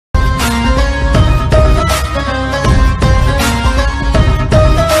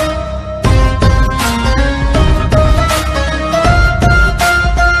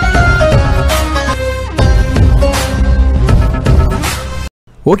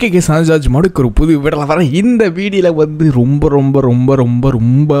Okay case George மடுக்கு ஒரு புது வீடில் வரேன். இந்த வீடியோவில் வந்து ரொம்ப ரொம்ப ரொம்ப ரொம்ப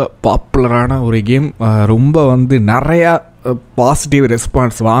ரொம்ப பாப்புலரான ஒரு கேம், ரொம்ப வந்து நிறையா பாசிட்டிவ்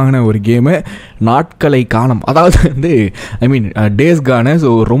ரெஸ்பான்ஸ் வாங்கின ஒரு கேமு நாட்களை காணும். அதாவது வந்து டேஸ் கான. ஸோ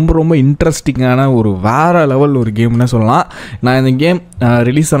ரொம்ப ரொம்ப இன்ட்ரெஸ்டிங்கான ஒரு வேறு லெவல் ஒரு கேம்னு சொல்லலாம். நான் இந்த கேம்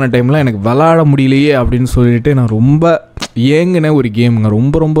ரிலீஸ் ஆன டைமில் எனக்கு விளாட முடியலையே அப்படின்னு சொல்லிட்டு நான் ரொம்ப ஏங்கின ஒரு கேமுங்க.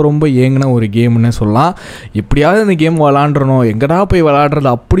 ரொம்ப ரொம்ப ரொம்ப ஏங்கின ஒரு கேம்னு சொல்லலாம். எப்படியாவது இந்த கேம் விளாண்டுறணும், எங்கடா போய்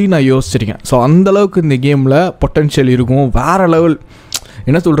விளாடுறது அப்படின்னு நான் யோசிச்சிருக்கேன். ஸோ அந்தளவுக்கு இந்த கேமில் பொட்டன்ஷியல் இருக்கும். வேறு லெவல்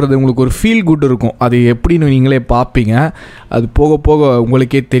என்ன சொல்கிறது, உங்களுக்கு ஒரு ஃபீல் குட் இருக்கும். அது எப்படின்னு நீங்களே பார்ப்பீங்க, அது போக போக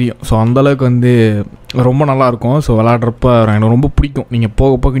உங்களுக்கே தெரியும். ஸோ அந்தளவுக்கு வந்து ரொம்ப நல்லாயிருக்கும். ஸோ விளாட்றப்ப எனக்கு ரொம்ப பிடிக்கும். நீங்கள்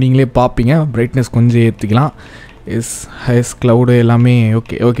போக போக நீங்களே பார்ப்பீங்க. பிரைட்னஸ் கொஞ்சம் ஏற்றிக்கலாம். ஹைஸ் க்ளவுடு எல்லாமே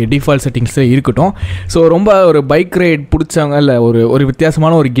ஓகே டிஃபால்ட் செட்டிங்ஸில் இருக்கட்டும். ஸோ ரொம்ப ஒரு பைக் ரைட் பிடிச்சவங்க இல்லை ஒரு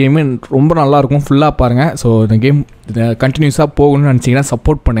வித்தியாசமான ஒரு கேமு, ரொம்ப நல்லாயிருக்கும். ஃபுல்லாக பாருங்கள். ஸோ இந்த கேம் கண்டினியூஸாக போகணும்னு நினச்சிங்கன்னா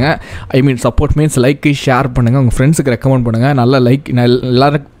சப்போர்ட் பண்ணுங்கள். சப்போர்ட் மீன்ஸ் லைக்கு ஷேர் பண்ணுங்கள், உங்கள் ஃப்ரெண்ட்ஸுக்கு ரெக்கமெண்ட் பண்ணுங்கள். நல்ல லைக்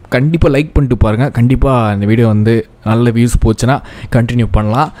எல்லோரும் கண்டிப்பாக லைக் பண்ணிட்டு பாருங்கள். கண்டிப்பாக இந்த வீடியோ வந்து நல்ல வியூஸ் போச்சுன்னா கண்டினியூ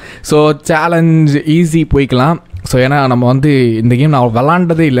பண்ணலாம். ஸோ சேலஞ்ச் ஈஸி போய்க்கலாம். ஸோ ஏன்னா நம்ம வந்து இந்த கேம் நான்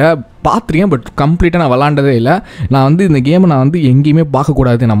விளாண்டதே இல்லை, பார்த்துருக்கேன், பட் கம்ப்ளீட்டாக நான் விளாண்டதே இல்லை. நான் வந்து இந்த கேமை நான் வந்து எங்கேயுமே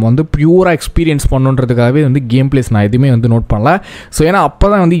பார்க்கக்கூடாது, நம்ம வந்து ப்யூராக எக்ஸ்பீரியன்ஸ் பண்ணுன்றதுக்காகவே வந்து கேம் பிளேஸ் நான் எதுவுமே வந்து நோட் பண்ணல. ஸோ ஏன்னா அப்போ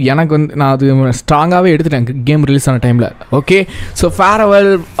தான் வந்து எனக்கு வந்து நான் அது ஸ்ட்ராங்காகவே எடுத்துட்டேன் கேம் ரிலீஸ் ஆன டைமில். Okay, so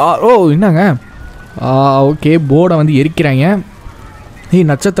farewell. என்னங்க ஓகே, போர்டை வந்து எரிக்கிறாங்க.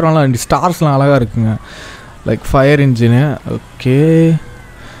 நட்சத்திரம்லாம் ஸ்டார்ஸ்லாம் அழகாக இருக்குங்க, லைக் ஃபயர் இன்ஜினு. ஓகே,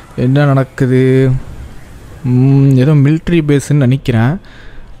 என்ன நடக்குது? ஏதோ மிலிட்ரி பேஸுன்னு நினைக்கிறேன்.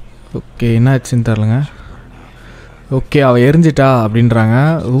 ஓகே, என்ன ஆச்சுன்னு தெரிலங்க. ஓகே, அவள் எரிஞ்சிட்டா அப்படின்றாங்க.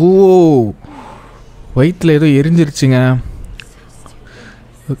 வயிற்றில் ஏதோ எரிஞ்சிருச்சுங்க.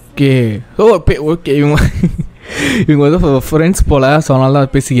 ஓகே ஓகே இவங்க வந்து ஃப்ரெண்ட்ஸ் போல். ஸோ அதனால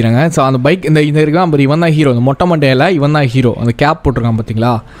தான் பேசிக்கிறாங்க. ஸோ அந்த பைக் இந்த இருக்கான் அப்புறம் இவன் தான் ஹீரோ. இந்த மொட்டை மண்டையில் இவன் தான் ஹீரோ. அந்த கேப் போட்டிருக்கான்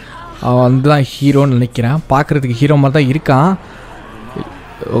பார்த்தீங்களா, அவன் வந்து தான் ஹீரோன்னு நினைக்கிறேன். பார்க்குறதுக்கு ஹீரோ மாதிரி தான் இருக்கான்.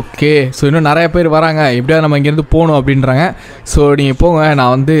 ஓகே, ஸோ இன்னும் நிறைய பேர் வராங்க. எப்படியாவது நம்ம இங்கேருந்து போகணும் அப்படின்றாங்க. ஸோ நீங்கள் போங்க,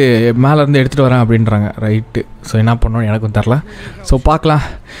 நான் வந்து மேலேருந்து எடுத்துகிட்டு வரேன் அப்படின்றாங்க. ரைட்டு, ஸோ என்ன பண்ணணும் எனக்கும் தெரில. ஸோ பார்க்கலாம்.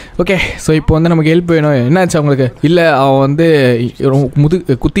 ஓகே, ஸோ இப்போ வந்து நமக்கு ஹெல்ப் வேணும். என்னாச்சு அவங்களுக்கு? இல்லை, அவள் வந்து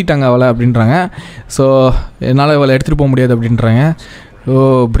குத்திட்டாங்க அவளை அப்படின்றாங்க. ஸோ என்னால் அவளை எடுத்துகிட்டு போக முடியாது அப்படின்றாங்க.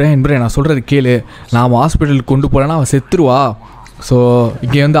 பிரைன் நான் சொல்கிறது கேளு, நான் ஹாஸ்பிட்டலுக்கு கொண்டு போகிறேன்னா அவள் செத்துருவா. ஸோ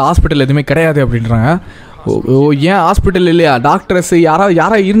இங்கே வந்து ஹாஸ்பிட்டல் எதுவுமே கிடையாது அப்படின்றாங்க. ஏன் ஹாஸ்பிட்டல் இல்லையா? டாக்டர்ஸ்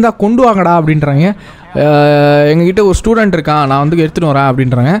யாராவது இருந்தால் கொண்டு வாங்கடா அப்படின்றாங்க. எங்ககிட்ட ஒரு ஸ்டூடெண்ட் இருக்கான், நான் வந்து எடுத்துகிட்டு வரேன்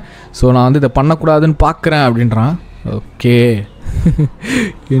அப்படின்றாங்க. ஸோ நான் வந்து இதை பண்ணக்கூடாதுன்னு பார்க்குறேன் அப்படின்றான். ஓகே,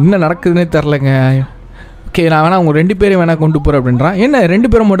 என்ன நடக்குதுன்னே தெரிலங்க. ஓகே, நான் வேணா உங்கள் 2 பேரும் வேணா கொண்டு போகிறேன் அப்படின்றான். என்ன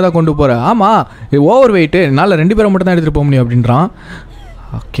 2 பேரை மட்டும் தான் கொண்டு போகிறேன்? ஆமாம், இது ஓவர் வெயிட்டு, என்னால் 2 பேரை மட்டும் தான் எடுத்துகிட்டு போக முடியும் அப்படின்றான்.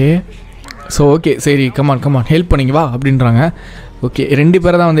 ஓகே, ஸோ ஓகே சரி, கமான் ஹெல்ப் பண்ணிங்க வா அப்படின்றாங்க. ஓகே, 2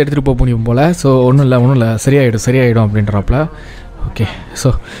 பேரை தான் வந்து எடுத்துகிட்டு போக முடியும் போல். ஸோ ஒன்றும் இல்லை சரியாயிடும் அப்படின்றாப்புல. ஓகே, ஸோ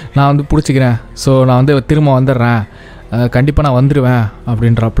நான் வந்து பிடிச்சிக்கிறேன். ஸோ நான் வந்து திரும்ப வந்துடுறேன், கண்டிப்பாக நான் வந்துடுவேன்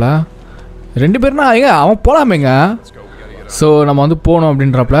அப்படின்றாப்புல. 2 பேர்னா அவன் போகலாமேங்க. ஸோ நம்ம வந்து போகணும்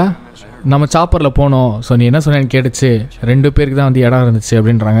அப்படின்றாப்புல. நம்ம சாப்பரில் போகணும். ஸோ நீ என்ன சொன்னேன்னு கேட்டுச்சு. 2 பேருக்கு தான் வந்து இடம் இருந்துச்சு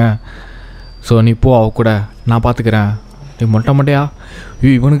அப்படின்றாங்க. ஸோ நீ போ, அவ கூட நான் பார்த்துக்கிறேன். நீ மொட்டையா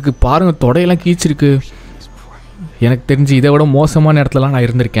இவனுக்கு பாருங்கள், தொடையெல்லாம் கீச்சிருக்கு. எனக்கு தெரிஞ்சு இதை விட மோசமான இடத்துலலாம் நான்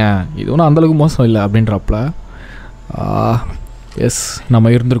இருந்திருக்கேன், இது ஒன்றும் அந்தளவுக்கு மோசம் இல்லை அப்படின்றாப்புல. எஸ்,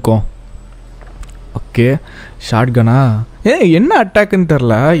 நம்ம இருந்திருக்கோம். ஓகே, ஷார்ட் கனா. என்ன அட்டாக்குன்னு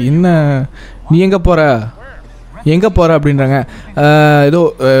தெரில. என்ன நீ எங்கே போகிற அப்படின்றாங்க. ஏதோ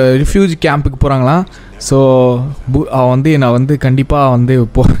ரிஃப்யூஜி கேம்புக்கு போகிறாங்களாம். ஸோ அவன் வந்து என்னை வந்து கண்டிப்பாக வந்து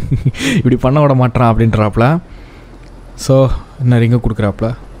இப்படி பண்ண விட மாட்டான் அப்படின்றாப்புல. ஸோ என்ன ரிங்கை கொடுக்குறாப்புல.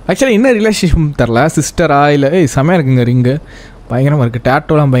 ஆக்சுவலாக என்ன ரிலேஷன்ஷிப் தெரில, சிஸ்டரா இல்லை? செமையாக இருக்குங்க, ரிங்கு பயங்கரமாக இருக்குது,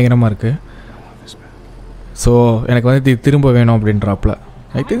 டேட்டோலாம் பயங்கரமாக இருக்குது. ஸோ எனக்கு வந்து திரும்ப வேணும் அப்படின்றாப்புல.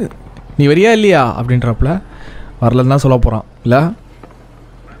 ரைட்டு, நீ வரியா இல்லையா அப்படின்றாப்புல. வரலன்னு தான் சொல்ல போகிறான். இல்லை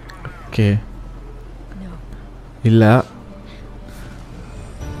ஓகே, இல்லை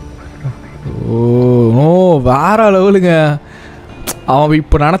வேற லெவலுங்க. அவன்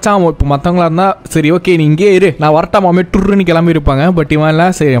இப்போ நினச்சான், இப்போ மற்றவங்களா இருந்தால் சரி ஓகே நீ இங்கே இரு, நான் வரட்டாமே ட்ருன்னு கிளம்பி இருப்பாங்க. பட் இவன் இல்லை,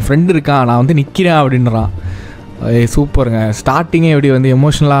 சரி என் ஃப்ரெண்டு இருக்கான், நான் வந்து நிற்கிறேன் அப்படின்றான். சூப்பருங்க. ஸ்டார்டிங்கே எப்படி வந்து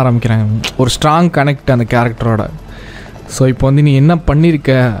எமோஷ்னலாக ஆரம்பிக்கிறாங்க, ஒரு ஸ்ட்ராங் கனெக்ட் அந்த கேரக்டரோட. ஸோ இப்போ வந்து நீ என்ன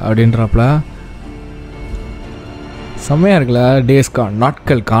பண்ணியிருக்க அப்படின்றாப்புல. செம்மையாக இருக்குல்ல,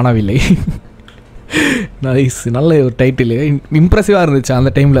 நாட்கள் காணவில்லை. நைஸ், நல்ல ஒரு டைட்டில், இம்ப்ரெசிவாக இருந்துச்சு அந்த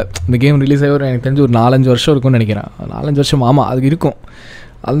டைமில். இந்த கேம் ரிலீஸ் ஆகி எனக்கு தெரிஞ்சு ஒரு 4-5 வருஷம் இருக்கும்னு நினைக்கிறேன். 4-5 வருஷம், ஆமாம் அதுக்கு இருக்கும்.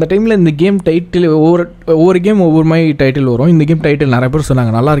 அந்த டைமில் இந்த கேம் டைட்டில் ஒவ்வொரு கேம் ஒவ்வொரு மாதிரி டைட்டில் வரும். இந்த கேம் டைட்டில் நிறைய பேர்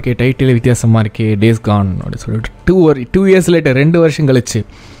சொன்னாங்க நல்லா இருக்கே, டைட்டில் வித்தியாசமாக இருக்கே, டேஸ் கான் அப்படின்னு சொல்லிட்டு 2 years லேட்டர் 2 வருஷம் கழிச்சு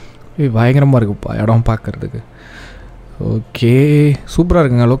பயங்கரமாக இருக்குப்பா இடம் பார்க்குறதுக்கு. ஓகே சூப்பராக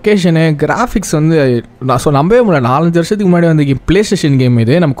இருக்குங்க. லொக்கேஷனு கிராஃபிக்ஸ் வந்து நான் நம்பவே முடியல. 4-5 வருஷத்துக்கு முன்னாடி வந்து ப்ளே ஸ்டேஷன் கேம்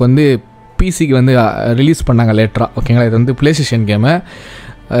இது நமக்கு வந்து பிசிக்கு வந்து ரிலீஸ் பண்ணாங்க லேட்டராக. ஓகேங்களா, இது வந்து ப்ளே ஸ்டேஷன் கேமு.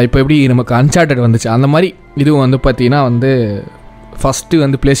 இப்போ எப்படி நமக்கு அன்சார்ட்டட் வந்துச்சு அந்த மாதிரி இதுவும் வந்து பார்த்திங்கன்னா வந்து ஃபஸ்ட்டு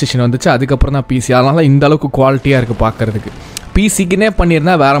வந்து ப்ளே ஸ்டேஷன் வந்துச்சு, அதுக்கப்புறம் தான் பிசி. அதனால் இந்த அளவுக்கு குவாலிட்டியாக இருக்குது பார்க்குறதுக்கு. பிசிக்குன்னே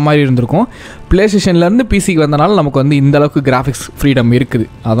பண்ணியிருந்தால் வேறு மாதிரி இருந்திருக்கும். ப்ளே ஸ்டேஷன்லேருந்து பிசிக்கு வந்தனால நமக்கு வந்து இந்த அளவுக்கு கிராஃபிக்ஸ் ஃப்ரீடம் இருக்குது.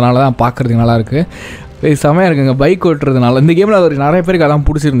 அதனால தான் பார்க்குறதுக்கு நல்லாயிருக்கு. செமையாக இருக்குங்க பைக் ஓட்டுறதுனால. இந்த கேமில் நிறைய பேருக்கு அதான்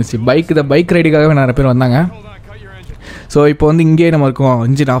பிடிச்சிருந்துச்சு. பைக் ரைடுக்காகவே நிறைய பேர் வந்தாங்க. ஸோ இப்போ வந்து இங்கேயே நம்ம இருக்கோம்,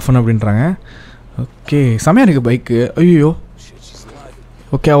 இன்ஜின் ஆஃப் பண்ண அப்படின்றாங்க. ஓகே செமையாக இருக்குது பைக்கு. ஐயோ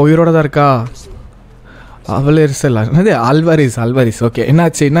ஓகே உயிரோட தான் இருக்கா? அவளே இருசல்ல என்னது அல்வாரிஸ். ஓகே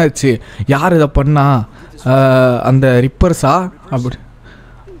என்னாச்சு யார் இதை பண்ணா? அந்த ரிப்பர்ஸா அப்படி?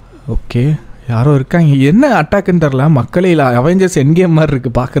 ஓகே யாரோ இருக்காங்க. என்ன அட்டாக்குன்னு தெரில. மக்களே இல்லை, அவெஞ்சர்ஸ் என்கேம் மாதிரி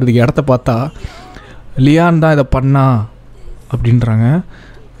இருக்குது பார்க்குறதுக்கு. இடத்த பார்த்தா லியான் தான் இதை பண்ணா அப்படின்றாங்க.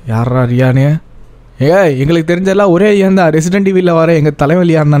 யாரா லியானு? எங்களுக்கு தெரிஞ்செல்லாம் ஒரே லியான் தான். ரெசிடென்ட் ஈவிலில் வர எங்கள் தலைவன்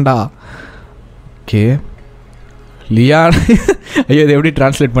லியான் தான்டா. ஓகே லியான் ஐயோ இது எப்படி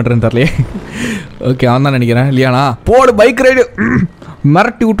ட்ரான்ஸ்லேட் பண்ணுறேன்னு தெரியலையே. ஓகே அவன் தான் நினைக்கிறேன் லியானா. போடு பைக் ரைடு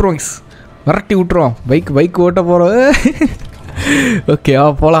மிரட்டி விட்டுருவோம். பைக் ஓட்ட போகிறோம். ஓகே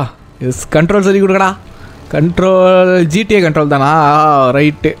போகலாம். கண்ட்ரோல் சொல்லி கொடுக்கடா. கண்ட்ரோல் ஜிடிஏ கண்ட்ரோல் தானா?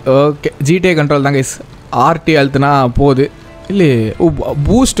 ரைட்டு ஓகே ஜிடிஏ கண்ட்ரோல் தாங்க. ஆர்டி அழுத்துனா போகுது இல்லையே.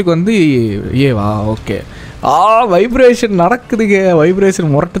 பூஸ்ட்டுக்கு வந்து ஏவா? ஓகே வைப்ரேஷன் நடக்குதுங்க.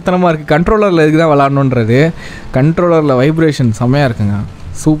 வைப்ரேஷன் முரட்டுத்தனமாக இருக்குது. கண்ட்ரோலரில் இதுக்கு தான் விளாட்ணுன்றது. கண்ட்ரோலரில் வைப்ரேஷன் செம்மையாக இருக்குங்க,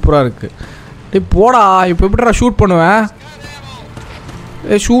 சூப்பராக இருக்குது. டே போடா இப்போ எப்படிடா ஷூட் பண்ணுவேன்?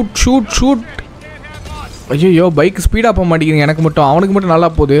 ஷூட். ஐயோ பைக் ஸ்பீடாக போக மாட்டேங்குது எனக்கு மட்டும், அவனுக்கு மட்டும்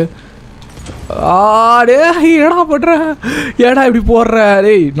நல்லா போகுது. ஏடா பண்ணுற, ஏடா இப்படி போடுற?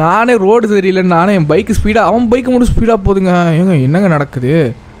 டேய் நானே ரோடு சரியில்லைன்னு நானே என் பைக்கு ஸ்பீடாக, அவன் பைக்கு மட்டும் ஸ்பீடாக போகுதுங்க. என்னங்க நடக்குது?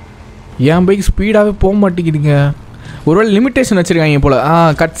 என் பைக் ஸ்பீடாகவே போக மாட்டேங்குதுங்க. ஒருவேளை லிமிட்டேஷன் வச்சுருக்காங்க போல்.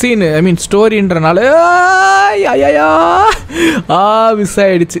 கட்சீன் ஐ மீன் ஸ்டோரின்றனால. ஐயா மிஸ்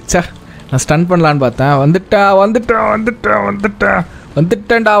ஆகிடுச்சு. சே நான் ஸ்டன் பண்ணலான்னு பார்த்தேன்.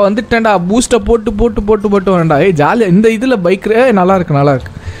 வந்துட்டேன்டா. பூஸ்ட்டை போட்டு வேண்டா. ஜாலியாக இந்த இதில் பைக்கு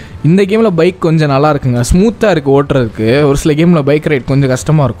நல்லாயிருக்கு. இந்த கேமில் பைக் கொஞ்சம் நல்லா இருக்குங்க, ஸ்மூத்தாக இருக்குது ஓட்டுறதுக்கு. ஒரு சில கேமில் பைக் ரைட் கொஞ்சம்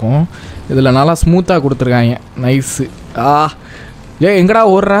கஷ்டமாக இருக்கும். இதில் நல்லா ஸ்மூத்தாக கொடுத்துருக்காங்க. நைஸு. எங்கடா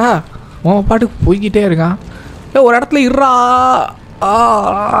ஓடுறா? உன் பாட்டுக்கு போய்கிட்டே இருக்கான். ஒரு இடத்துல இருறா.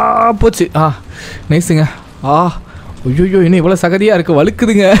 போச்சு. நைஸுங்க. ஐயோ இன்னும் இவ்வளோ சகதியாக இருக்குது,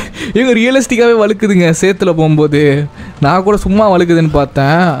 வழுக்குதுங்க. ரியலிஸ்டிக்காகவே வழுக்குதுங்க சேத்துல போகும்போது. நான் கூட சும்மா வழுக்குதுன்னு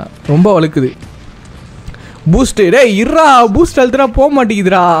பார்த்தேன், ரொம்ப வழுக்குது. பூஸ்ட்டு இருறா, பூஸ்ட் அழுத்துனா போக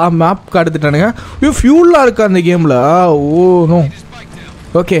மாட்டேங்குதுடா. மேப் காட்டுட்டானுங்க. ஃபியூலாக இருக்கா அந்த கேமில். நோ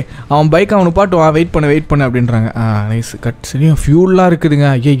ஓகே அவன் பைக் அவனு பாட்டுவான். வெயிட் பண்ணு அப்படின்றாங்க. Nice cut. சரியும் ஃபியூலாக இருக்குதுங்க.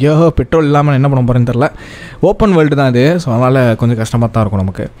 ஐயோ பெட்ரோல் இல்லாமல் என்ன பண்ண போகிறேன்னு தெரில. ஓப்பன் வேர்ல்டு தான் அது, ஸோ அதனால் கொஞ்சம் கஷ்டமாக தான் இருக்கும்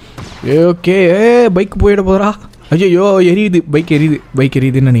நமக்கு. ஓகே பைக் போயிட போகிறா. ஐயோ எரியுது பைக்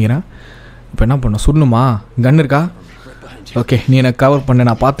எரியுதுன்னு நினைக்கிறேன். இப்போ என்ன பண்ண சுடணுமா? கன் இருக்கா? ஓகே நீ எனக்கு கவர் பண்ண,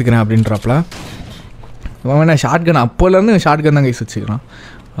 நான் பார்த்துக்கிறேன் அப்படின்றாப்புல. அவன் என்ன ஷார்ட் கன், அப்போலேருந்து ஷார்ட் கன் தான் கைஸ் வச்சுக்கிறான்.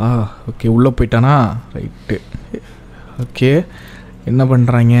 ஓகே உள்ளே போயிட்டானா? ரைட்டு. ஓகே என்ன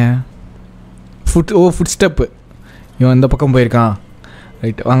பண்ணுறாங்க? Food step. இவன் இந்த பக்கம் போயிருக்கான்.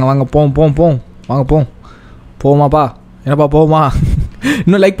 ரைட்டு வாங்க போமாப்பா. என்னப்பா போமா?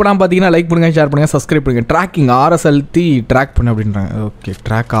 இன்னும் லைக் பண்ணாமல் பார்த்தீங்கன்னா லைக் பண்ணுங்கள், ஷேர் பண்ணுங்கள், சப்ஸ்கிரைப் பண்ணுங்கள். ட்ராக்கிங் RS அழுத்தி ட்ராக் பண்ணு அப்படின்றாங்க. Okay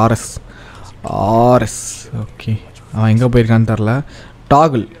track RS. ஓகே அவன் எங்கே போயிருக்கான்னு தெரில.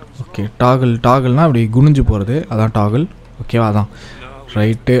 டாகிள். ஓகே டாகிள்னால் அப்படி குனிஞ்சு போகிறது, அதான் டாகிள். ஓகேவா அதான்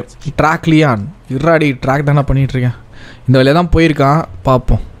ரைட்டு. ட்ராக்லியான் இறாடி ட்ராக் தானே பண்ணிகிட்ருக்கேன். இந்த வழியாக தான் போயிருக்கான்,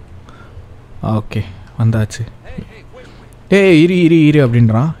 பார்ப்போம். ஓகே வந்தாச்சு. இரு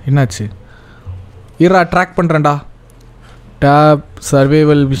அப்படின்றான். என்னாச்சு? இருடா ட்ராக் பண்ணுறேன்டா. Tape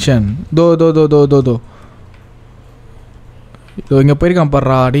survival mission. தோ இங்கே போயிருக்கான்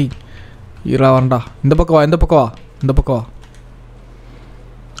பாடுறா. அடி இருடா வரண்டா. இந்த பக்கம் வா.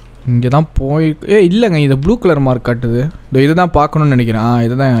 இங்கே தான் போய் இல்லைங்க, இது ப்ளூ கலர் மார்க் காட்டுது. இதை தான் பார்க்கணுன்னு நினைக்கிறேன்.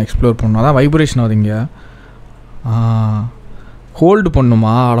 இதை தான் எக்ஸ்ப்ளோர் பண்ணணும். அதான் வைப்ரேஷன் ஆகுது இங்கே. ஹோல்டு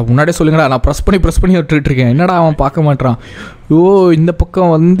பண்ணுமா? முன்னாடியே சொல்லுங்கடா, நான் ப்ரெஸ் பண்ணி விட்டுருக்கேன். என்னடா அவன் பார்க்க மாட்டான். இந்த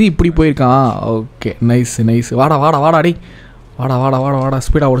பக்கம் வந்து இப்படி போயிருக்கான். Okay nice. வாடா அடி. வாடா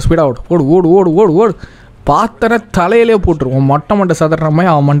ஸ்பீடாக ஓடு. பார்த்தன தலையிலே போட்டுருவோம். மொட்டை சதற மாதிரி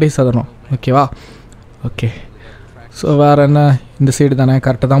அவன் மண்டையை சதறணும். ஓகேவா? ஓகே ஸோ வேறு என்ன, இந்த சைடு தானே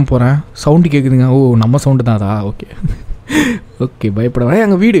கரெக்டாக தான் போகிறேன். சவுண்டு கேட்குதுங்க. ஓ நம்ம சவுண்டு தான் அதா. ஓகே ஓகே பயப்பட வேணாம்.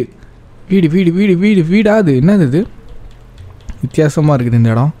 எங்கள் வீடு வீடு வீடு வீடு வீடு வீடா? அது என்னது இது வித்தியாசமாக இருக்குது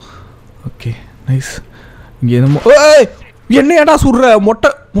இந்த இடம். Okay nice. இங்கே என்னமோ ஏய் என்ன ஏடா சுடுற மொட்டை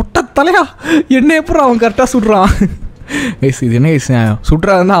மொட்டை தலையா? என்ன எப்பறம் அவன் கரெக்டாக சுடுறான்? நைஸ். இது என்ன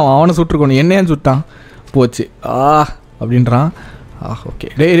சுடுறாருன்னா அவனை சுட்டுருக்கணும். என்னையான்னு சுட்டான் போச்சு அப்படின்றான். ஓகே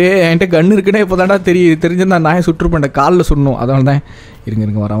டே என்கிட்ட கன்று இருக்குன்னே இப்போ தான்டா தெரிஞ்சிருந்தா நான் சுட்டுருப்பேன். காலில் சுடணும். அதனால தான்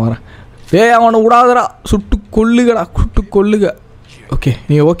இருங்க வரேன். அவனை விடாதடா, சுட்டு கொல்லுகடா, சுட்டு கொல்லுக. ஓகே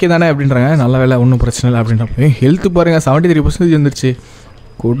நீ ஓகே தானே அப்படின்றாங்க. நல்ல வேலை, ஒன்றும் பிரச்சனை இல்லை அப்படின்றப்ப ஹெல்த்து பாருங்கள் 73% வந்துருச்சு.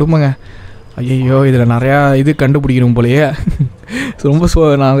 கொடுமைங்க. ஐயோ இதில் நிறையா இது கண்டுபிடிக்கணும் போலையே.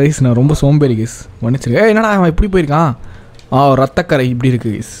 நான் ரொம்ப சோம்பேறி கேஸ் மன்னிச்சிருக்கேன். என்னடா அவன் இப்படி போயிருக்கான்? ரத்தக்கரை இப்படி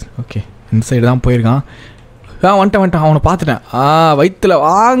இருக்குது கேஸ். ஓகே இந்த சைடு தான் போயிருக்கான். வந்துட்டேன் அவனை பார்த்துட்டேன். வயிற்றுல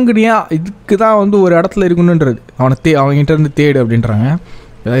வாங்கினியா, இதுக்கு தான் வந்து ஒரு இடத்துல இருக்கணுன்றது. அவங்ககிட்ட இருந்து தேடு அப்படின்றாங்க.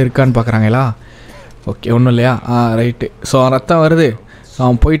 ஏதாவது இருக்கான்னு பார்க்குறாங்களா? ஓகே ஒன்றும் இல்லையா? ரைட்டு. ஸோ ரத்தம் வருது.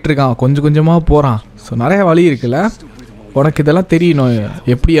 அவன் போயிட்டுருக்கான், கொஞ்சம் கொஞ்சமாக போகிறான். ஸோ நிறையா வழி இருக்குல்ல. உனக்கு இதெல்லாம் தெரியணும்,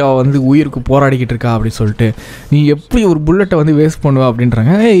 எப்படி அவள் வந்து உயிருக்கு போராடிக்கிட்டு இருக்கா அப்படின்னு சொல்லிட்டு. நீ எப்படி ஒரு புல்லட்டை வந்து வேஸ்ட் பண்ணுவா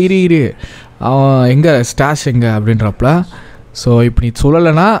அப்படின்றாங்க. இரு அவன் எங்கே ஸ்டாஷ் எங்கே அப்படின்றப்பல. ஸோ இப்படி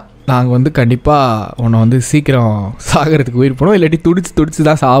சொல்லலைன்னா நாங்கள் வந்து கண்டிப்பாக உன்னை வந்து சீக்கிரம் சாகிறதுக்கு உயிர் போனோம், இல்லாட்டி துடிச்சு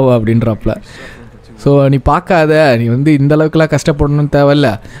தான் சாவா அப்படின்றப்பல. ஸோ நீ பார்க்காத, நீ வந்து இந்த அளவுக்குலாம் கஷ்டப்படணும்னு தேவையில்ல.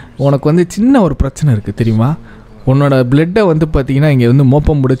 உனக்கு வந்து சின்ன ஒரு பிரச்சனை இருக்குது தெரியுமா? உன்னோட பிளட்டை வந்து பார்த்திங்கன்னா இங்கே வந்து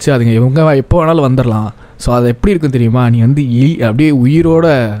மோப்பம் முடிச்சு அதுங்க இவங்க எப்போ வேணாலும் வந்துடலாம். ஸோ அது எப்படி இருக்கும் தெரியுமா? நீ வந்து அப்படியே உயிரோட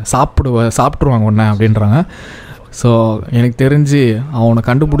சாப்பிட்ருவாங்க உன்னை அப்படின்றாங்க. ஸோ எனக்கு தெரிஞ்சு அவனை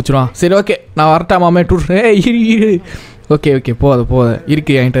கண்டுபிடிச்சிடுவான். சரி ஓகே நான் வரட்டாமாமே டூர். இரு ஓகே போத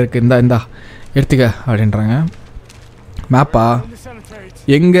இருக்கு என்கிட்ட இருக்குது, இந்தா எடுத்துக்க அப்படின்றாங்க. மேப்பா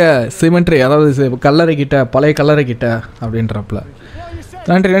எங்கே? சிமெண்ட்ரி, அதாவது கல்லறை கிட்ட, பழைய கல்லறை கிட்ட அப்படின்றப்பல.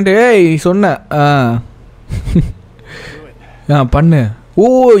 நன்றி சொன்ன பண்ணு.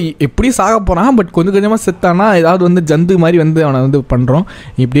 எப்படி சாக போகிறான், பட் கொஞ்சம் கொஞ்சமாக செத்தானா ஏதாவது வந்து ஜந்து மாதிரி வந்து அவனை வந்து பண்ணுறோம்.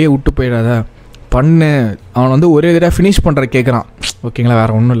 இப்படியே விட்டு போயிடாத பண்ணு. அவனை வந்து ஒரே தடவை ஃபினிஷ் பண்ணுற கேட்குறான். ஓகேங்களா,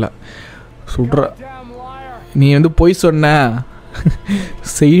 வேறு ஒன்றும் இல்லை. சுடுற நீ வந்து போய் சொன்ன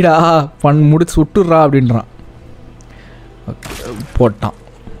செய்டா முடிச்சு விட்டுடுறா அப்படின்றான். போட்டான்.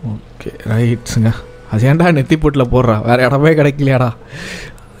 ஓகே ரைட்ஸுங்க. அது ஏன்டா நெத்தி போட்டில் போடுறா, வேறு இடமே கிடைக்கலையாடா.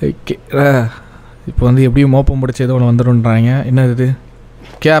 ஓகே இப்போ வந்து எப்படியும் மோப்பம் பிடிச்சி ஏதோ ஒன்று வந்துடுன்றாங்க. என்ன இது?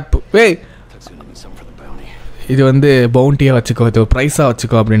 கேப்பு. இது வந்து பவுண்டியாக வச்சுக்கோ, இது ப்ரைஸாக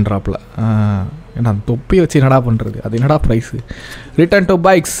வச்சுக்கோ அப்படின்றாப்புல. ஏன்னா தொப்பியை வச்சு என்னடா பண்ணுறது, அது என்னடா ப்ரைஸு? ரிட்டர்ன் டு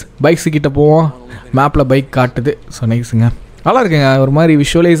பைக்ஸுக்கிட்ட போவோம். மேப்பில் பைக் காட்டுது. ஸோ நைஸுங்க, நல்லா இருக்குங்க. ஒரு மாதிரி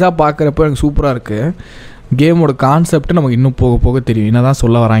விஷுவலைஸாக பார்க்குறப்ப எனக்கு சூப்பராக இருக்குது. கேமோட கான்செப்ட்டு நமக்கு இன்னும் போக போக தெரியும், என்ன தான்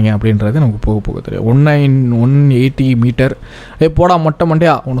சொல்ல வராங்க அப்படின்றது நமக்கு போக போக தெரியும். 180 மீட்டர் போடா மொட்டை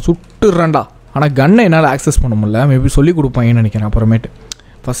மண்டையா, உன்னை சுட்டுறேன்டா. ஆனால் கன்னை என்னால் ஆக்சஸ் பண்ண முடியல. மேபி சொல்லி கொடுப்பாங்கன்னு நினைக்கிறேன் அப்புறமேட்டு.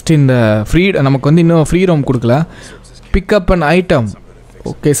 ஃபஸ்ட்டு இந்த நமக்கு வந்து இன்னும் ஃப்ரீ ரோம் கொடுக்கல. Pickup and item.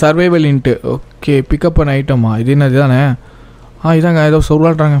 Okay survival into. Okay pickup and ஐட்டமா, இது என்னது தானே? இதாங்க ஏதோ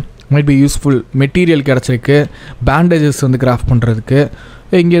சொல்கிறாங்க. Might be useful. மெட்டீரியல் கிடச்சிருக்கு, பேண்டேஜஸ் வந்து கிராஃப்ட் பண்ணுறதுக்கு.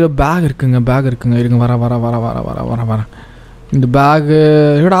 இங்கே ஏதோ பேக் இருக்குங்க. இருங்க வர. இந்த பேகு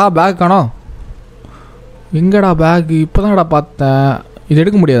எங்கடா? பேக் காணோம். எங்கடா பேகு? இப்போ தான்டா பார்த்தேன். இது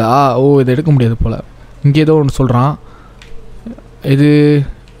எடுக்க முடியாதா? இது எடுக்க முடியாது போல். இங்கே ஏதோ ஒன்று சொல்கிறான்.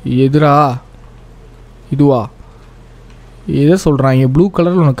 எதுரா இதுவா? எதை சொல்கிறாங்க? ப்ளூ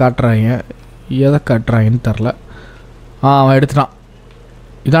கலரில் ஒன்று காட்டுறாங்க. எதை காட்டுறாங்கன்னு தெரில. அவன் எடுத்துட்டான்.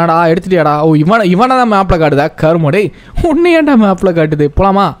 இதான்டா எடுத்துட்டியாடா? இவனை தான் மேப்பில் காட்டுதா? கருமடே ஒன்று ஏன்டா மேப்பில் காட்டுது?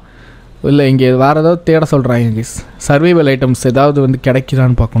 போகலாமா? இல்லை இங்கே வேறு ஏதாவது தேட சொல்கிறாங்க. சர்வைவல் ஐட்டம்ஸ் ஏதாவது வந்து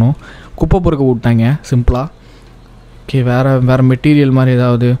கிடைக்குதான்னு பார்க்கணும். குப்பை பொறுக்க விட்டாங்க சிம்பிளாக. ஓகே வேறு மெட்டீரியல் மாதிரி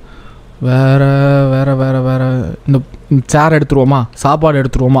ஏதாவது வேறு இந்த சேர் எடுத்துருவோமா? சாப்பாடு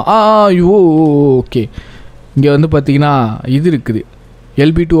எடுத்துருவோமா? ஐயோ ஓகே. இங்கே வந்து பார்த்திங்கன்னா இது இருக்குது,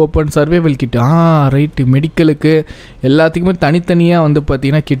 LB2 open survival kit. Right. மெடிக்கலுக்கு எல்லாத்துக்குமே தனித்தனியாக வந்து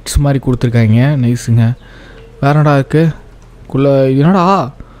பார்த்திங்கன்னா கிட்ஸ் மாதிரி கொடுத்துருக்காங்க. நைஸுங்க. வேறடா இருக்குது என்னடா?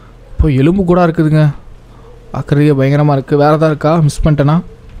 இப்போ எலும்பு கூட இருக்குதுங்க. பார்க்குறதுக்கே பயங்கரமாக இருக்குது. வேறு எதாவது இருக்கா? மிஸ் பண்ணிட்டேன்னா?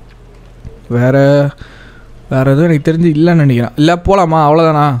 வேறு எதுவும் எனக்கு தெரிஞ்சு இல்லைன்னு நினைக்கிறேன். இல்லை போகலாமா?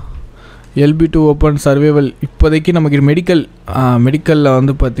 அவ்வளோதானா? LB2 open survival. இப்போதைக்கு நமக்கு மெடிக்கலில்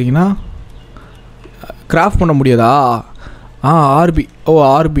வந்து பார்த்திங்கன்னா கிராஃப்ட் பண்ண முடியாதா?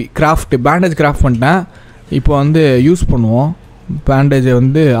 RB craft. பேண்டேஜ் கிராஃப்ட் பண்ணிட்டேன். இப்போ வந்து யூஸ் பண்ணுவோம் பேண்டேஜை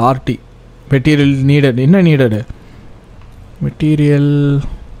வந்து. RT material needed. என்ன நீடடு? மெட்டீரியல்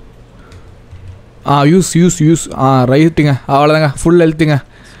யூஸ் ரைட்டுங்க. அவ்வளோதாங்க. ஃபுல் ஹெல்த்துங்க.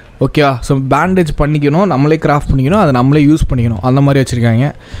 ஓகேவா. ஸோ பேண்டேஜ் பண்ணிக்கணும், நம்மளே கிராஃப்ட் பண்ணிக்கணும், அதை நம்மளே யூஸ் பண்ணிக்கணும், அந்த மாதிரி வச்சுருக்காங்க.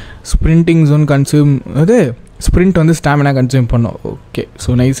 ஸ்ப்ரிண்டிங் ஜோன் கன்சியூம், அது ஸ்ப்ரிண்ட் வந்து ஸ்டாமினா கன்சியூம் பண்ணோம். Okay,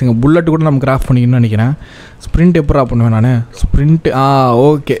 so நைஸுங்க. புல்லட் கூட நம்ம கிராஃப்ட் பண்ணிக்கணும்னு நினைக்கிறேன். ஸ்ப்ரிண்ட் எப்படா பண்ணுவேன் நான்? ஸ்ப்ரிண்ட்டு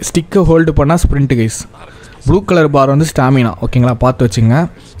ஓகே, ஸ்டிக்கை ஹோல்டு பண்ணால் ஸ்ப்ரிண்ட்டு கைஸ். ப்ளூ கலர் பார் வந்து ஸ்டாமினா, ஓகேங்களா, பார்த்து வச்சுங்க.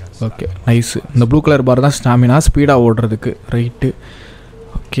 Okay nice. இந்த ப்ளூ கலர் பார் தான் ஸ்டாமினா, ஸ்பீடாக ஓடுறதுக்கு. Right,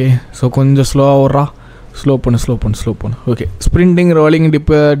 okay. ஸோ கொஞ்சம் ஸ்லோவாக ஓடுறா. ஸ்லோ பண்ணு. Okay, sprinting rolling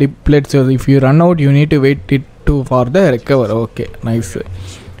டிப்ளேட்ஸ். If you run out you need to wait it to for the recover. Okay nice.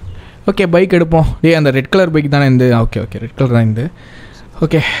 Okay, bike எடுப்போம். அந்த ரெட் கலர் பைக் தானே இந்த? ஓகே ரெட் கலர் தான் இந்த.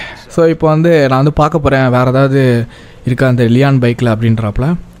 ஓகே, ஸோ இப்போ வந்து நான் வந்து பார்க்க போகிறேன் வேறு ஏதாவது இருக்கா அந்த லியான் பைக்கில் அப்படின்றாப்புல.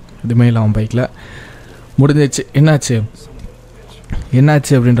 இதுவுமே இல்லை அவன் பைக்கில். முடிஞ்சிச்சு.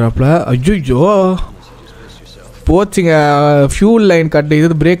 என்னாச்சு அப்படின்றாப்புல. ஐயோ போச்சுங்க, ஃபியூல் லைன் கட்டு.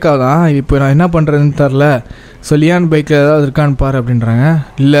 இது பிரேக் ஆகுதான். இப்போ நான் என்ன பண்ணுறதுன்னு தெரில. ஸோ லியான் பைக்கில் ஏதாவது இருக்கான்னு பாரு அப்படின்றாங்க.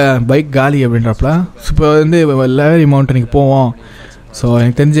 இல்லை பைக் காலி அப்படின்றாப்புல. இப்போ வந்து லெவரி மவுண்டனுக்கு போவோம். ஸோ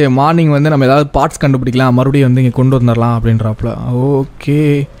எனக்கு தெரிஞ்சு மார்னிங் வந்து நம்ம ஏதாவது பார்ட்ஸ் கண்டுபிடிக்கலாம், மறுபடியும் வந்து இங்கே கொண்டு வந்துடலாம் அப்படின்றாப்புல. ஓகே.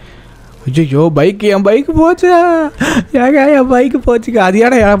 ஐயோ என் பைக்கு போச்சு. என் பைக்கு போச்சுங்க. அது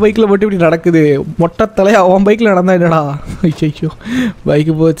ஏன்னா என் பைக்கில் மட்டும் இப்படி நடக்குது? மொட்டை தலையா அவன் பைக்கில் நடந்தா என்னடா? ஐயோ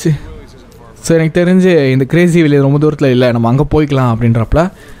பைக்கு போச்சு. ஸோ எனக்கு தெரிஞ்சு இந்த கிரேசி வில்லேஜ் ரொம்ப தூரத்தில் இல்லை, நம்ம அங்கே போய்க்கலாம் அப்படின்றப்பல.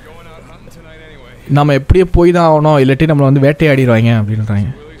 நம்ம எப்படியே போய் தான் ஆகணும், இல்லாட்டி நம்மளை வந்து வேட்டையாடிடுவாங்க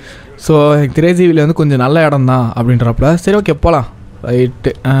அப்படின்றாங்க. ஸோ எனக்கு கிரேசி வில்லேஜ் வந்து கொஞ்சம் நல்ல இடம் தான் அப்படின்றப்பல. சரி ஓகே போகலாம்.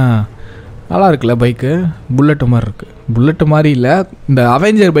 ரைட்டு. நல்லா இருக்குல்ல பைக்கு? புல்லட்டு மாதிரி இருக்குது. புல்லட்டு மாதிரி இல்லை, இந்த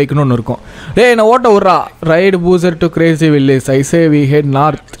அவெஞ்சர் பைக்குன்னு ஒன்று இருக்கும். என்ன ஓட்ட விட்றா. Ride பூசர் to Crazy village I say we head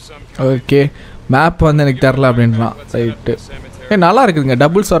north. Okay, map வந்து எனக்கு தெரில அப்படின்றான். ரைட்டு. நல்லா இருக்குதுங்க,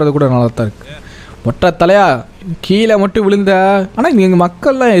 டபுள்ஸ் வர்றது கூட நல்லா தான் இருக்குது. மொட்டை தலையா கீழே மட்டும் விழுந்த. ஆனால் இங்கே எங்கள்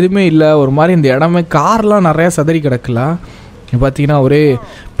மக்கள்லாம் எதுவுமே இல்லை. ஒரு மாதிரி இந்த இடமே கார்லாம் நிறையா சதறி கிடக்கல. பார்த்தீங்கன்னா ஒரே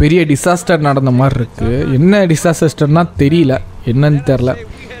பெரிய டிசாஸ்டர் நடந்த மாதிரி இருக்குது. என்ன டிசாஸ்டர்னால் தெரியல, என்னன்னு தெரில.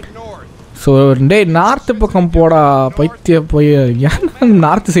 ஸோ நார்த்து பக்கம் போடா பைத்திய போய். ஏன்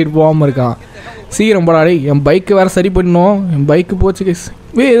நார்த்து சைடு போகாமல் இருக்கான்? சீக்கிரம் போடா. என் பைக்கு வேறு சரி பண்ணணும். என் பைக்கு போச்சு கேஸ்.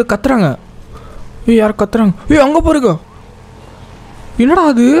 ஏதோ கத்துறாங்க. யார் கத்துறாங்க? அங்கே போருங்க. என்னடா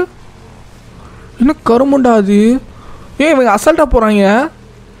அது? என்ன கருமுண்டா அது? இவங்க அசால்ட்டாக போகிறாங்க.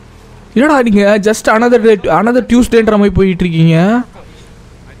 என்னடா நீங்கள் ஜஸ்ட் அனதர் டியூஸ்டேன்ற மாதிரி போயிட்டுருக்கீங்க.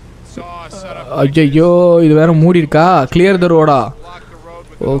 ஐயோ இது வேறு மூடி இருக்கா? கிளியர் த ரோடா?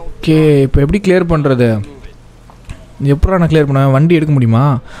 ஓகே, இப்போ எப்படி கிளியர் பண்ணுறது? எப்படா நான் கிளியர் பண்ணுவேன்? வண்டி எடுக்க முடியுமா?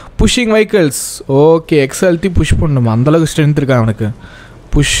 Pushing vehicles. ஓகே, எக்ஸல்ட்டி புஷ் பண்ணணுமா? அந்தளவுக்கு ஸ்ட்ரென்த் இருக்கா அவனுக்கு?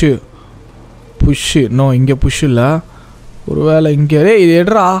 புஷ்ஷு இன்னும் இங்கே புஷ் இல்லை. ஒரு வேளை இங்கே இது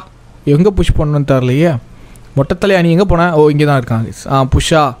எடுறா. எங்கே புஷ் பண்ணணும்னு தரலையே. மொட்டத்தலையா நீ எங்கே போன? இங்கே தான் இருக்கான்.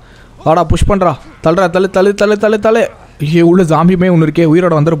 புஷ்ஷா வாடா, புஷ் பண்ணுறா. தள்ளு. ஐயோ உள்ள ஜாம்பியுமே ஒன்று இருக்கே,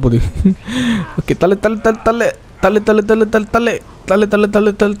 உயிரோட வந்துட போகுது. ஓகே, தள்ளு.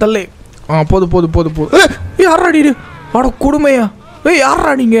 போது. யாராடி? ஆட கொடுமையா?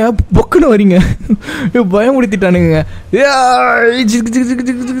 யாரா நீங்கள்? பொக்குன்னு வரீங்க. பயம் முடித்திட்டானுங்க.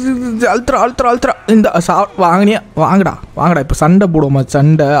 அழுத்துறா. இந்த வாங்கடா. இப்போ சண்டை போடுவோமா?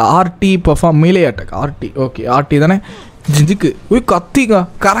 சண்டை RT perform மீலே attack. RT okay, RT தானே? ஜிஞ்சுக்கு கத்திங்க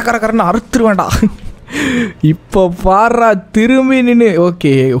கரன்னு அறுத்துருவேண்டா. இப்போ பாடுறா திரும்பி நின்று.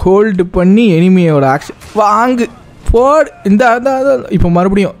 ஓகே, ஹோல்டு பண்ணி எனிமியோட ஆக்ஷன் வாங்கு போடு. இந்த இப்போ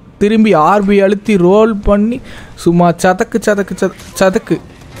மறுபடியும் திரும்பி ஆர்பி அழுத்தி ரோல் பண்ணி சும்மா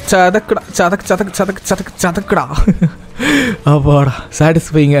சதக்குடா. அப்பாடா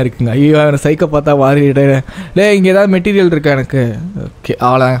சாட்டிஸ்ஃபைங்காக இருக்குங்க. ஐயோ அவனை சைக்கை பார்த்தா மாறிட்டேன். இங்கே ஏதாவது மெட்டீரியல் இருக்கா எனக்கு? ஓகே,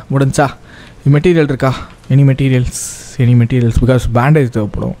 அவ்வளோ முடிஞ்சா. மெட்டீரியல் இருக்கா? எனி மெட்டீரியல்ஸ் பிகாஸ் பேண்டேஜ்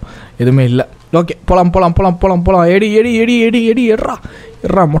தேவைப்படும். எதுவுமே இல்லை. ஓகே, போகலாம். எடி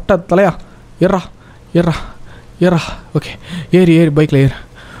எட்ரா மொட்டை தலையா. ஏறா. ஓகே, ஏறி பைக்கில் ஏறு.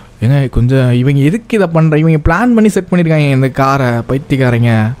 ஏங்க கொஞ்சம் இவங்க எதுக்கு இதை பண்ணுறேன்? இவங்க பிளான் பண்ணி செட் பண்ணியிருக்காங்க இந்த காரை,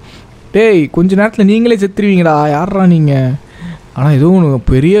 பைத்தியக்காரங்க. கொஞ்ச நேரத்தில் நீங்களே செத்துருவீங்கடா. யாரா நீங்கள்? ஆனால் ஏதோ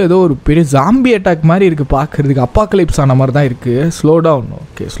ஒரு பெரிய ஜாம்பி அட்டாக் மாதிரி இருக்குது பார்க்குறதுக்கு. அப்பாக்கலிப்ஸ் ஆன மாதிரி தான் இருக்குது. Slow down.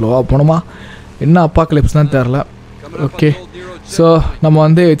 ஓகே, ஸ்லோவாக போகணுமா? என்ன அப்பாக்கலிப்ஸ் தான் தெரில. ஓகே, ஸோ நம்ம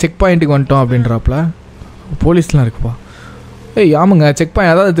வந்து செக் பாயிண்ட்டுக்கு வந்துட்டோம் அப்படின்றாப்புல. போலீஸ்லாம் இருக்குப்பா. ஆமாங்க, செக்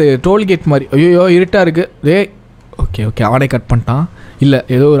பாயிண்ட் அதாவது டோல்கேட் மாதிரி. ஐயோ இருட்டாக இருக்குது. ஓகே அவனே கட் பண்ணிட்டான். இல்லை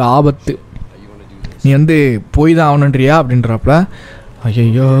ஏதோ ஒரு ஆபத்து, நீ வந்து போய் தான் ஆகணுன்றியா அப்படின்றாப்புல.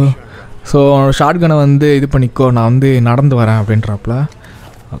 ஐயோ, ஸோ ஷார்ட் கனை வந்து இது பண்ணிக்கோ, நான் வந்து நடந்து வரேன் அப்படின்றாப்புல.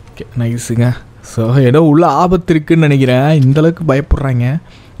 ஓகே நைஸுங்க. ஸோ ஏதோ உள்ள ஆபத்து இருக்குதுன்னு நினைக்கிறேன். இந்தளவுக்கு பயப்படுறாங்க.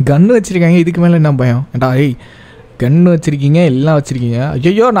 கன்று வச்சுருக்காங்க, இதுக்கு மேலே என்ன பயம்? ஏண்டா கன்று வச்சுருக்கீங்க, எல்லாம் வச்சுருக்கீங்க.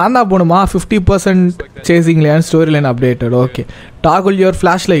 ஐயோ நான் தான் போகணுமா? 50% chasing line story line updated. Okay, டாகுல் your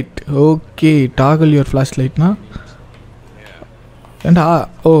flash light. Okay, டாகுல் your flash லைட்னா ஏண்டா?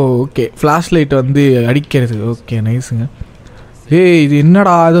 ஓ ஓகே, ஃப்ளாஷ் லைட் வந்து அடிக்கிறது. ஓகே நைஸுங்க. ஏய் இது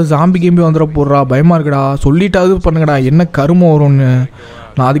என்னடா, ஏதோ ஜாம்பி கேம்பி வந்துட போடுறா, பயமாக இருக்குடா. சொல்லிட்டாவது பண்ணுங்கடா, என்ன கருமம் வரும்னு.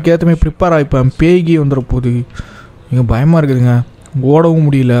 நான் அதுக்கேற்ற மாதிரி ப்ரிப்பேர் ஆகிப்பேன். பேய்கி வந்துட போகுது, இங்கே பயமாக இருக்குதுங்க, ஓடவும்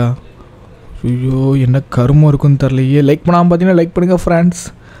முடியல. ஐயோ என்ன கருமம் இருக்குன்னு தெரிலையே. லைக் பண்ணாமல் பார்த்தீங்கன்னா லைக் பண்ணுங்கள் ஃப்ரெண்ட்ஸ்.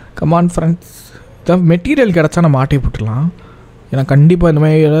 Come on friends. இதான் மெட்டீரியல் கிடச்சா நம்ம மாட்டி போட்டுடலாம். ஏன்னா கண்டிப்பாக இந்த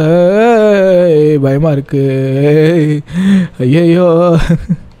மாதிரி பயமாக இருக்குது. ஐயோ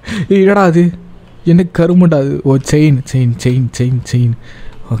இல்லடா, அது என்ன கருமண்டா அது? ஓ chain chain chain chain chain.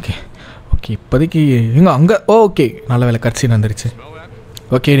 Okay okay, இப்போதைக்கு எங்கே அங்கே ஓகே நல்ல வேலை கட்சின்னு வந்துருச்சு.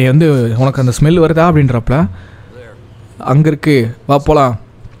 ஓகே, நீ வந்து உனக்கு அந்த ஸ்மெல் வருதா அப்படின்றப்பல அங்கே இருக்குது, வா போகலாம்.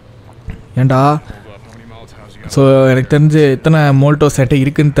 ஏண்டா ஸோ எனக்கு தெரிஞ்சு எத்தனை மோல்டோஸ் செட்டை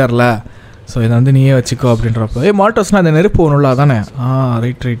இருக்குதுன்னு தெரில. ஸோ இதை வந்து நீயே வச்சுக்கோ அப்படின்றப்ப. மால்டோஸ்னால் அந்த நெருப்பு ஒன்றும் இல்லை தானே?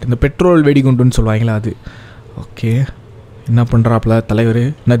 ரைட் ரைட், இந்த பெட்ரோல் வெடிகுண்டுன்னு சொல்லுவாங்களா அது. ஓகே, என்ன பண்ணுறாப்புல தலைவர்?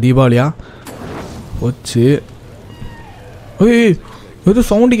 என்ன தீபாவளியா போச்சு? ஏய் எதுவும்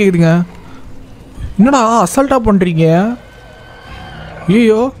சவுண்டு கேட்குதுங்க, என்னடா அசால்ட்டாக பண்ணுறீங்க?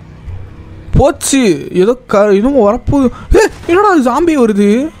 ஐயோ போச்சு, ஏதோ இதுவும் வரப்போகுது. என்னடா ஜாம்பி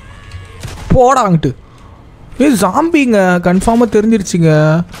வருது, போடாங்கிட்டு. ஜாம்பிங்க கன்ஃபார்மாக தெரிஞ்சிருச்சுங்க.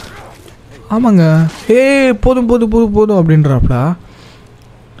 ஆமாங்க. போதும் போதும் போதும் போதும் அப்படின்றாப்ல.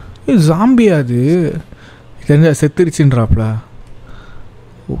 ஜாம்பியா அது? தெரிஞ்ச செத்துருச்சுன்றாப்ல.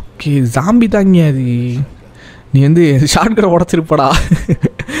 ஓகே, ஜாம்பி தாங்க அது. நீ வந்து ஷார்ட் கட்டை உடச்சிருப்படா.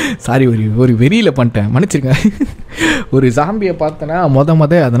 சாரி, ஒரு வெறியில் பண்ணிட்டேன், மன்னிச்சிருங்க. ஒரு ஜாம்பியை பார்த்தேன்னா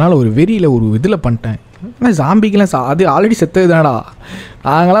அதனால் ஒரு வெறியில் ஒரு இதில் பண்ணிட்டேன். ஆனால் ஜாம்பிக்கெலாம் அது ஆல்ரெடி செத்தது தானடா.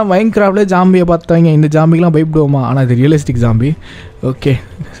 நாங்களாம் மைன்கிராஃப்ட்ல ஜாம்பியை பார்த்தவங்க, இந்த ஜாம்பிக்கெலாம் பயப்படுவோமா? ஆனால் அது realistic zombie. Okay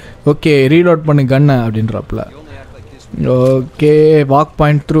okay, reload பண்ணு கண்ணை அப்படின்றப்பல. Okay, walk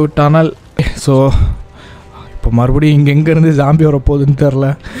point through tunnel. So இப்போ மறுபடியும் எங்கேருந்து ஜாம்பி வர போகுதுன்னு தெரில.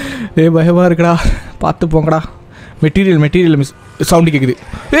 பயமாக இருக்குடா, பார்த்து போங்கடா. மெட்டீரியல் மிஸ் சவுண்டு கேட்குது.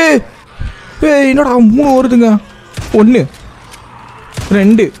 என்னடா 3 வருதுங்க? 1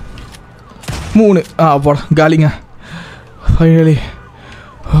 2 3 போட காலிங்க ஃபைனலி.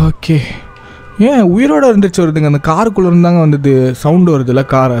 ஓகே, ஏன் உயிரோடு இருந்துச்சு வருதுங்க? அந்த காருக்குள்ளே இருந்தாங்க வந்தது சவுண்டு வருதுல்ல.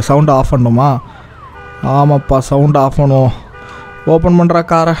 காரை சவுண்டை ஆஃப் பண்ணணுமா? ஆமாப்பா, சவுண்டை ஆஃப் பண்ணுவோம். ஓப்பன் பண்ணுறா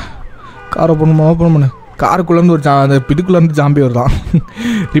காரை ஓப்பன் பண்ணு. காருக்குள்ளேருந்து ஒரு அந்த இதுக்குள்ளேருந்து ஜாம்பி வருதான்.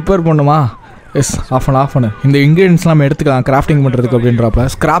 ரிப்பேர் பண்ணுமா? எஸ், ஆஃப் பண்ணு. இந்த இன்க்ரீடியன்ஸ்லாம் நம்ம எடுத்துக்கலாம் கிராஃப்டிங் பண்ணுறதுக்கு அப்படின்றப்ப.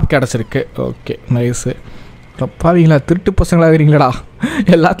 ஸ்க்ராப் கிடச்சிருக்கு. Okay nice. தப்பாவீங்களா, திருட்டு பசங்களாகிறீங்களா?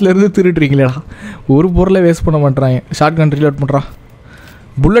 எல்லாத்துலேருந்து திருட்டுறீங்களா? ஒரு பொருளை வேஸ்ட் பண்ண மாட்டேறாங்க. ஷார்ட் கன் ரீலோட் பண்ணுறான்.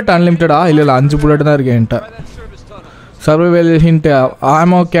 புல்லட் அன்லிமிட்டடா? இல்லை 5 புல்லட் தான் இருக்குது என்கிட்ட. Survival hint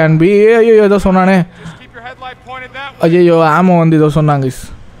ஆமோ can be. ஐயோ ஏதோ சொன்னானே. ஐயோ ஆமோ வந்து ஏதோ சொன்னாங்க.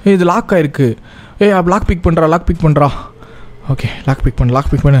 இது லாக் ஆகிருக்கு. லாக் பிக் பண்ணுறா. ஓகே, லாக் பிக்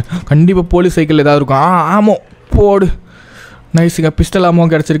பண்ணு. கண்டிப்பாக போலீஸ் சைக்கிள் ஏதாவது இருக்கும். ஆமோ போடு. நைஸுங்க. பிஸ்டல் ஆமோ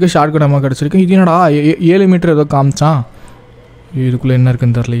கிடச்சிருக்கு, ஷார்ட் கன் ஆமோ கிடச்சிருக்கு. இது என்னடா 7 மீட்டர் ஏதோ காமிச்சான். இதுக்குள்ளே என்ன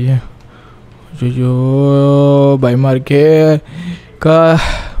இருக்குன்னு தெரிலையே. ஐயோ பயமாக இருக்கே.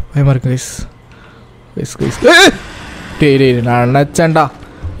 பயமாக இருக்கு கைஸ். டேய் நான் நினச்சேன்டா.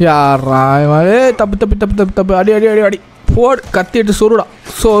 யாரா தப்பு. அடி போடு. கத்தி எடுத்து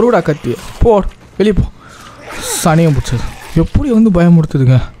சொருடா கத்தி போடு. வெளியே போ. சனியம் பிடிச்சது. எப்படி வந்து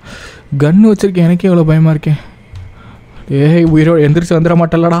பயமுடுத்துதுங்க. கன்று வச்சுருக்கேன், எனக்கே எவ்வளோ பயமாக இருக்கேன். உயிரோடு எந்திரிச்சு வந்துட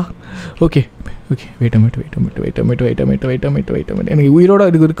மாட்டேல்லடா. ஓகே வெயிட் எனக்கு உயிரோட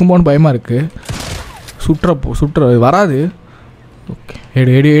இருக்குமோன்னு பயமாக இருக்குது. சுட்டுற வராது. ஓகே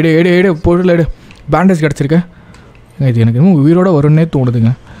எடு பொருள் எடு. பேண்டேஜ் கிடச்சிருக்கேன். இது எனக்கு இன்னும் உயிரோட வரும்னே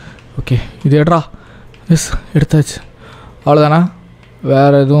தோணுதுங்க. ஓகே இது எடுறா. எஸ் எடுத்தாச்சு. அவ்வளோதானா?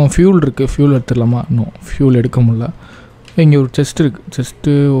 வேறு எதுவும் ஃபியூல் இருக்குது, ஃபியூல் எடுத்துடலாமா? இன்னும் ஃபியூல் எடுக்க முடில. இங்கே ஒரு செஸ்ட்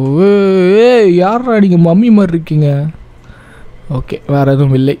இருக்குது. யாரா நீங்கள் மம்மி மாதிரி இருக்கீங்க? ஓகே வேறு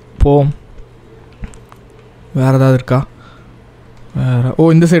எதுவும் இல்லை, போவோம். வேறு ஏதாவது இருக்கா? வேறு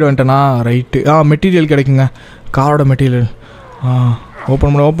இந்த சைடு வந்துட்டேனா? ரைட்டு. மெட்டீரியல் கிடைக்குங்க, காரோட மெட்டீரியல்.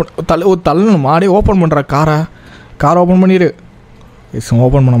 ஓப்பன் தள்ளணும். மாடே ஓப்பன் பண்ணுற காரை ஓப்பன் பண்ணிடு. எஸ்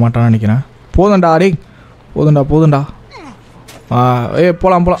ஓப்பன் பண்ண மாட்டான்னு நினைக்கிறேன். போதும்டா போதும்டா.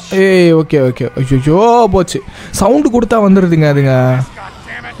 போகலாம். ஓகே ஐயோ போச்சு. சவுண்டு கொடுத்தா வந்துடுதுங்க அதுங்க.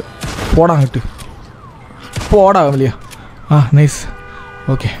 போடா வெளியா. நைஸ்.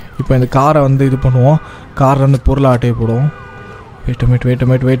 ஓகே இப்போ இந்த காரை வந்து இது பண்ணுவோம். காரில் வந்து பொருளை ஆட்டையை போடுவோம்.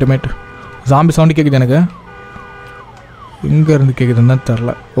 வெயிட். ஜாம்பி சவுண்டு கேட்குது எனக்கு. எங்கேருந்து கேட்குதுன்னு தான்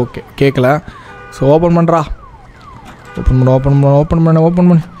தெரில. ஓகே கேட்கல. ஸோ ஓப்பன் பண்ணுறா. ஓப்பன்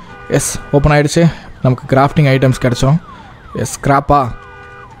பண்ணு. எஸ், ஓப்பன் ஆகிடுச்சு. நமக்கு grafting items கிடச்சோம். S, scrap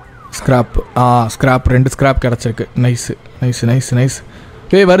 2 scrap கிடச்சிருக்கு. நைஸ்.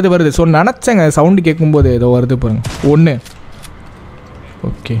 வருது. ஸோ நினச்சேங்க சவுண்டு கேட்கும்போது ஏதோ வருது பாருங்க. 1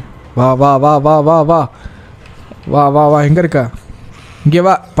 ஓகே. வா எங்கே இருக்கா? இங்கே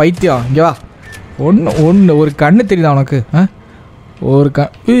வா பைத்தியம், இங்கே வா. ஒன்று ஒரு கண்ணு தெரியுதா உனக்கு? ஒரு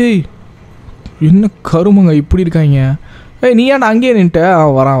ஏய் என்ன கருமங்க இப்படி இருக்காங்க? நீ ஏன்டா அங்கேயே நின்ட்ட?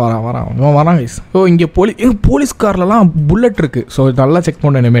 வரான் கைஸ். இங்கே போலீஸ்கார்லலாம் புல்லட் இருக்குது. ஸோ நல்லா செக்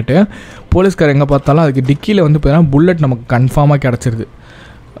பண்ண இனிமேட்டு போலீஸ்கார் எங்கே பார்த்தாலும் அதுக்கு டிக்கியில் வந்து பார்த்தீங்கன்னா புல்லட் நமக்கு கன்ஃபார்மாக கிடச்சிருது.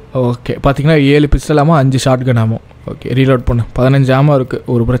 ஓகே, பார்த்தீங்கன்னா 7 பிஸ்டல் ஆமாம், 5 ஷார்ட் கன் ஆமாம். ஓகே, ரீலோட் பண்ணு. 15 ஆமாம் இருக்குது,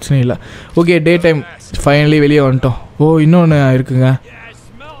 ஒரு பிரச்சனையும் இல்லை. ஓகே, டே டைம் ஃபைனலி வெளியே வந்துட்டோம். இன்னொன்று இருக்குங்க.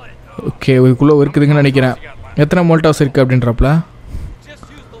 ஓகே, இதுக்குள்ளே இருக்குதுங்கன்னு நினைக்கிறேன். எத்தனை மோல்டாஸ் இருக்குது அப்படின்றப்பல?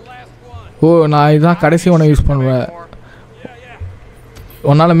 நான் இதுதான் கடைசி ஒன்று யூஸ் பண்ணுவேன்.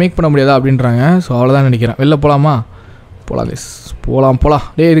 உன்னால் மேக் பண்ண முடியாதா அப்படின்றாங்க. ஸோ அவ்வளோதான் நினைக்கிறேன். வெளில போகலாமா? போகலாம்.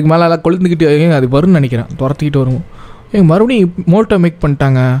 இதுக்கு மேலே எல்லாம் கொளுந்துக்கிட்டு அது வரும்னு நினைக்கிறேன். துரத்திக்கிட்டு வரும். மறுபடியும் மோல்டோ மேக்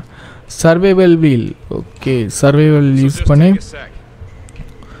பண்ணிட்டாங்க. Survival wheel. Okay, survival use பண்ணி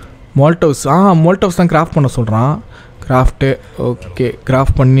மோல்டோஸ் தான் கிராஃப்ட் பண்ண சொல்கிறான். கிராஃப்ட்டு ஓகே,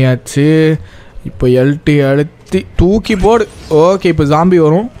 கிராஃப்ட் பண்ணியாச்சு. இப்போ எல்டி அழுத்தி தூக்கி போடு. ஓகே, இப்போ ஜாம்பி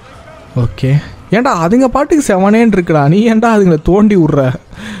வரும். ஓகே, ஏன்டா அதுங்க பாட்டுக்கு 7 இருக்குடா, நீ ஏன்டா அதுங்களை தோண்டி விட்ற?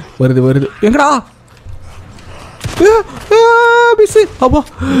 வருது எங்கடா? பிஸு அப்பா,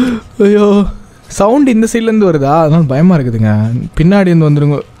 ஐயோ சவுண்டு இந்த சைட்லேருந்து வருதா? அதனால பயமாக இருக்குதுங்க. பின்னாடி இருந்து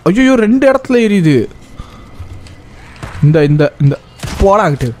வந்துடுங்க. ஐயோ 2 இடத்துல எரியுது. இந்த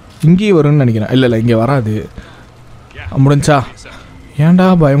போடாங்கிட்டு இங்கேயும் வரும்னு நினைக்கிறேன். இல்லை இங்கே வராது. முடிஞ்சா? ஏன்டா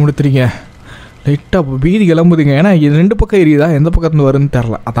பயமுடுத்துறீங்க? லைட்டாக பீதி கிளம்புதுங்க. ஏன்னா இது 2 பக்கம் எரியுதா, எந்த பக்கத்துலேருந்து வரும்னு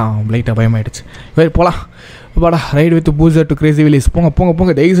தெரில. அதான் லைட்டாக பயமாயிடுச்சு. வேறு போகலாம் பாடா. Ride with பூசர் to Crazy village.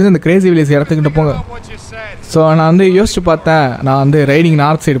 போங்க தயவு செஞ்சு இந்த கிரேசி வில்லேஜ் இடத்துக்கிட்ட போங்க. ஸோ நான் வந்து யோசிச்சு பார்த்தேன், நான் வந்து ரைடிங்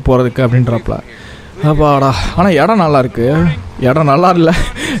நார்த் சைடு போகிறதுக்கு அப்படின்றப்பல. அப்பாடா, ஆனால் இடம் நல்லாயிருக்கு. இடம் நல்லா இல்லை.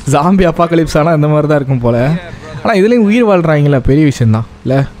 ஜாம்பி அப்பாக்கலிப்ஸ் ஆனால் இந்த மாதிரி தான் இருக்கும் போல். ஆனால் இதுலேயும் உயிர் வாழ்கிறாங்களா, பெரிய விஷயந்தான்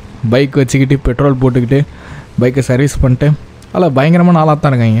இல்லை? பைக் வச்சுக்கிட்டு பெட்ரோல் போட்டுக்கிட்டு பைக்கை சர்வீஸ் பண்ணிட்டு அதில் பயங்கரமாக நாளாக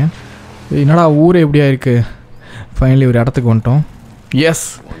தான் இருக்காங்க. என்னடா ஊரே எப்படியா இருக்குது? ஃபைனலி ஒரு இடத்துக்கு வந்துட்டோம். எஸ்.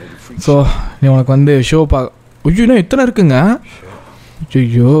 ஸோ நீ உனக்கு வந்து ஷோ இன்னும் எத்தனை இருக்குங்க?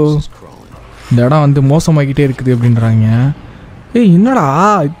 ஐயோ, இந்த இடம் வந்து மோசமாகிக்கிட்டே இருக்குது அப்படின்றாங்க. என்னடா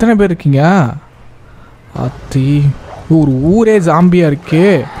இத்தனை பேர் இருக்கீங்க? அத்தி ஒரு ஊரே ஜாம்பியாக இருக்கே.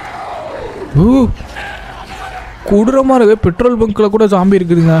 கொடூரமாக இருக்குது. பெட்ரோல் பங்க்கில் கூட ஜாம்பி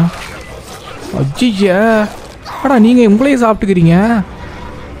இருக்குதுங்க. அஜிஜா, ஆடா நீங்கள் உங்களையே சாப்பிட்டுக்கிறீங்க.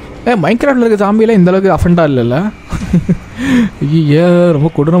 மைன்கிராஃப்டில் இருக்க ஜாம்பியெல்லாம் இந்தளவுக்கு அஃபெண்டாக இல்லைல்ல? ஐயா,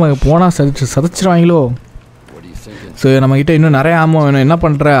 ரொம்ப கொடூரமாக போனால் சதைச்சிருவாங்களோ. ஸோ நம்மக்கிட்ட இன்னும் நிறைய ஆமாம் வேணும். என்ன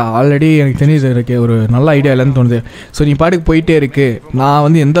பண்ணுற? ஆல்ரெடி எனக்கு தெரிஞ்சு இருக்கு, ஒரு நல்ல ஐடியா இல்லைன்னு தோணுது. ஸோ நீ பாட்டுக்கு போயிட்டே இருக்குது. நான்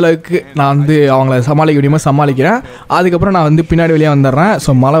வந்து எந்தளவுக்கு நான் வந்து அவங்கள சமாளிக்க முடியுமோ சமாளிக்கிறேன். அதுக்கப்புறம் நான் வந்து பின்னாடி வழியாக வந்துடுறேன்.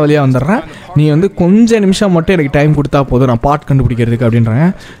 ஸோ மலை வழியாக வந்துடுறேன். நீ வந்து கொஞ்சம் நிமிஷம் மட்டும் எனக்கு டைம் கொடுத்தா போதும், நான் பாட் கண்டுபிடிக்கிறதுக்கு அப்படின்றாங்க.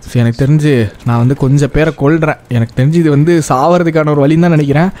 ஸோ எனக்கு தெரிஞ்சு நான் வந்து கொஞ்சம் பேரை கொள்கிறேன். எனக்கு தெரிஞ்சு இது வந்து சாவறதுக்கான ஒரு வழின்னு தான்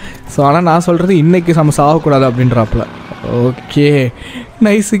நினைக்கிறேன். ஸோ ஆனால் நான் சொல்கிறது இன்றைக்கி நம்ம சாகக்கூடாது அப்படின்றாப்புல. ஓகே,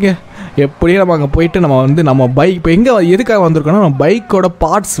 நைஸுங்க. எப்படியும் நம்ம அங்கே போயிட்டு நம்ம பைக் இப்போ எதுக்காக வந்திருக்கோன்னா, நம்ம பைக்கோட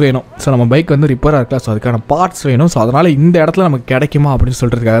பார்ட்ஸ் வேணும். ஸோ நம்ம பைக் வந்து ரிப்பேராக இருக்கலாம். ஸோ அதுக்கான பார்ட்ஸ் வேணும். ஸோ அதனால் இந்த இடத்துல நமக்கு கிடைக்குமா அப்படின்னு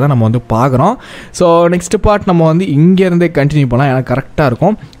சொல்கிறதுக்காக தான் நம்ம வந்து பார்க்குறோம். ஸோ நெக்ஸ்ட் பார்ட் நம்ம வந்து இங்கேருந்தே கண்டினியூ பண்ணலாம், எனக்கு கரெக்டாக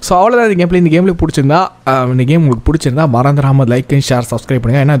இருக்கும். ஸோ அவ்வளோதான் இந்த கேமில் பிடிச்சிருந்தா, இந்த கேம் உங்களுக்கு பிடிச்சிருந்தா மறந்துடாமல் லைக் அண்ட் ஷேர் சப்ஸ்கிரைப்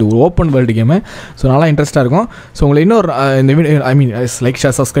பண்ணுங்கள். ஏன்னா இது ஒரு ஓப்பன் வேர்ல்டு கேமு. ஸோ நல்லா இன்ட்ரெஸ்ட்டாக இருக்கும். ஸோ உங்களை இன்னொரு இந்த வீடியோ லைக்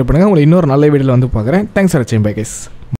ஷேர் சப்ஸ்கிரைப் பண்ணுங்கள். உங்களை இன்னொரு நல்ல வீடியோவில் வந்து பார்க்குறேன். தேங்க்ஸ் ஃபார் வாட்சிங். Bye guys.